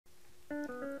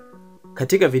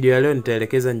Katika video ya leo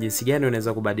nitaelekeza jinsi gani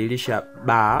unaweza kubadilisha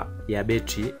bar ya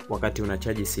betri wakati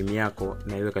unachaji simu yako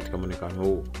na iwe katika muonekano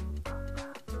huu.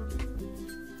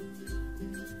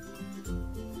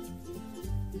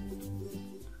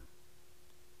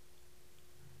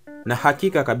 Na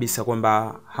hakika kabisa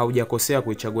kwamba haujakosea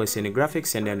kuichagua Simu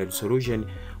Graphics and Android Solution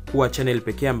kuwa channel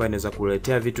pekee ambayo inaweza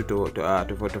kuletea vitu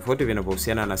tofauti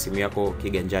vinavyohusiana na simu yako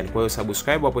kiganjani. Kwa hiyo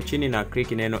subscribe hapo chini na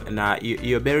click neno na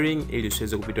hiyo bearing ili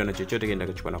usiweze kupitwa na chochote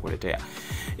kitakachokuwa nakuletea.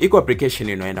 Iko application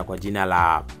inayoenda kwa jina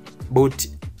la Boot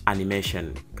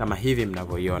Animation kama hivi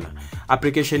mnavyoiona.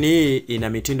 Application hii ina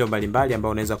mitindo mbalimbali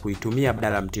ambayo unaweza kuitumia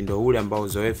badala ya mtindo ule ambao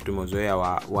uzoefu tumezoea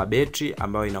wa betri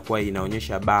ambayo inakuwa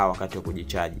inaonyesha bar wakati wa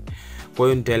kujichaji. Kwa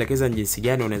hiyo nitaelekeza jinsi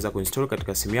gani unaweza kuinstall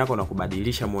katika simu yako na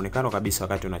kubadilisha muonekano kabisa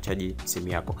wakati unachaji simu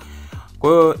yako. Kwa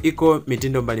hiyo iko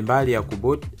mitindo mbalimbali ya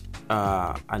kuboot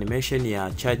animation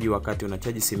ya chaji wakati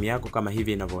unachaji simu yako kama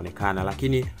hivi inavyoonekana,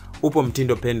 lakini upo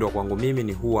mtindo pendwa kwangu mimi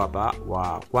ni huu hapa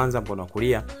wa kwanza mkono wa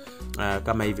kulia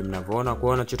kama hivi mnavyoona. Kwa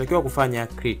hiyo unachotakiwa kufanya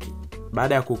click.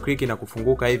 Baada ya kuclick na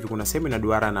kufunguka hivi kuna sehemu ina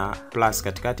duara na plus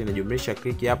katikati inajumlisha,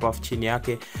 click hapo afu chini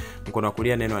yake mkono wa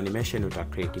kulia neno animation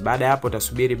utaclick. Baada ya hapo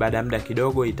utasubiri, baada ya muda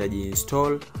kidogo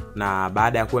itaji-install, na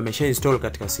baada ya kuwa imesha-install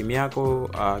katika simu yako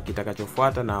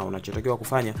kitakachofuata na unachotakiwa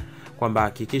kufanya kwamba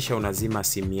hakikisha unazima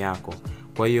simu yako.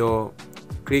 Kwa hiyo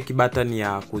click button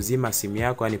ya kuzima simu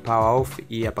yako, yani power off,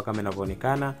 hii hapa kama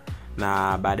inavyoonekana,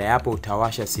 na baada ya hapo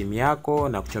utawasha simu yako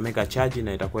na kuchomeka chaji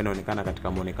na itakuwa inaonekana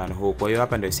katika muonekano huu. Kwa hiyo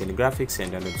hapa ndio Simu Graphics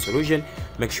and Android Solution.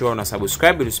 Make sure una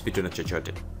subscribe ili usipitwe na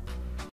chochote.